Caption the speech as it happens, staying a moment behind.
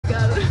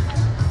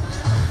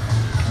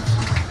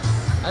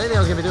didn't think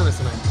I was gonna be doing this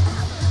tonight.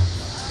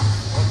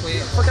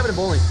 What happened to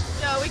bowling?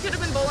 Yeah, we could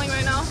have been bowling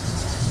right now.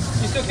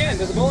 You still can.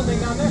 There's a bowling thing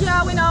down there.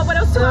 Yeah, we know, but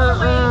it was 2 hours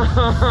late. Oh,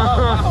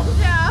 wow.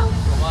 Yeah.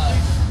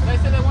 When I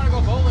said they want to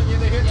go bowling,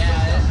 they're here.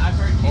 Yeah, I've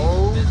heard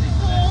Kayla's busy.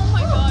 Oh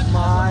my god.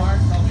 My. Mark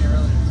told me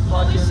earlier.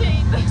 Holy shit.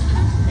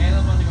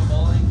 Kayla wants to go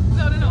bowling.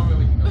 No.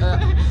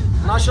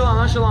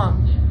 Nonchalant.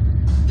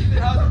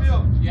 How's it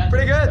feel?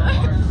 Pretty good.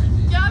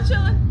 Yeah, I'm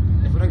chilling.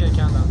 If we don't get a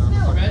countdown though.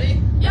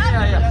 Ready? Yeah.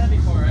 You've done it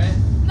before, right?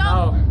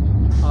 No.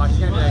 Oh, he's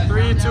gonna be like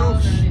 3, 2.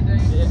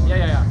 Yeah.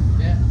 Yeah,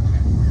 okay.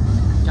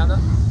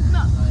 Countdown?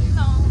 No.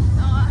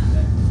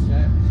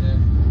 Check.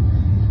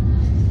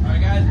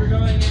 Alright guys, we're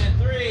going in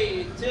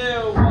 3, 2,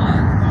 1.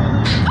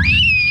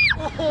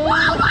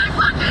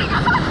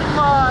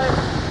 My.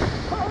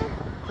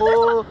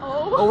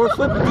 Oh, we're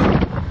flipping. Oh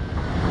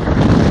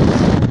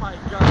my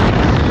god.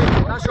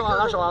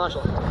 Nonchalant.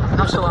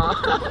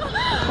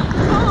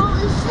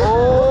 Holy shit.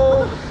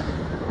 Oh.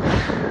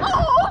 Oh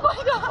my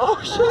god. Oh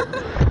shit.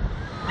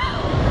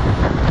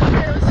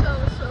 Okay, it was chill.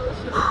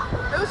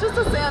 It was just a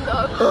sand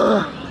dog.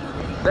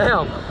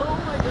 Damn. Oh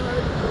my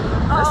god.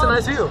 That's a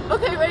nice view.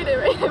 Okay, rate it.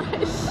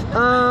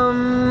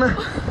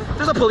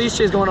 There's a police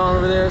chase going on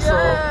over there, so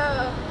Yeah.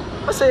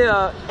 I'd say 8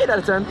 out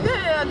of 10.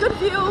 Yeah, good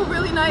view,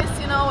 really nice,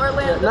 you know,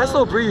 Orlando. Yeah, nice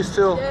little breeze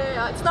too.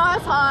 Yeah, it's not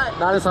as hot.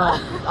 Not as hot.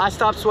 I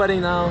stopped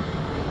sweating now.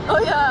 Oh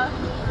yeah.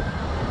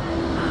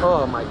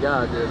 Oh my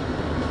god, dude.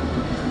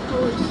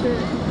 Holy shit.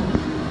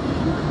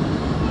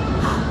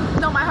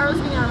 No, my heart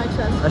was beating on my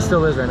chest. That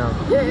still is right now.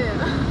 Yeah.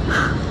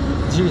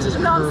 Jesus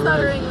Christ. No, I'm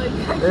stuttering, like,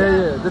 I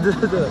can't.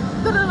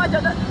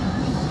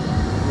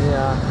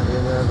 Yeah.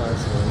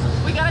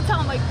 We gotta tell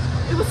him, like,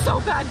 it was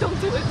so bad, don't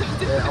do it.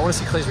 Yeah, I want to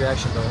see Clay's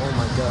reaction though. Oh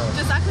my god.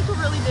 Just act like we're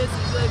really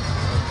dizzy, like.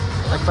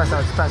 Like pass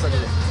out.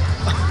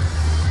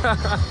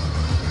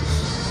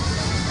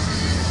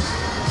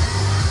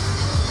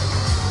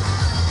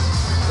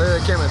 Look at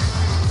the camera.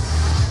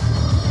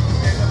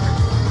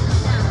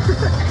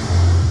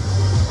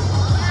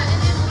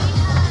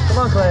 Come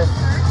on, Clay.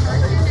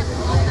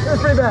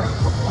 It's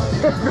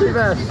pretty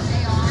bad.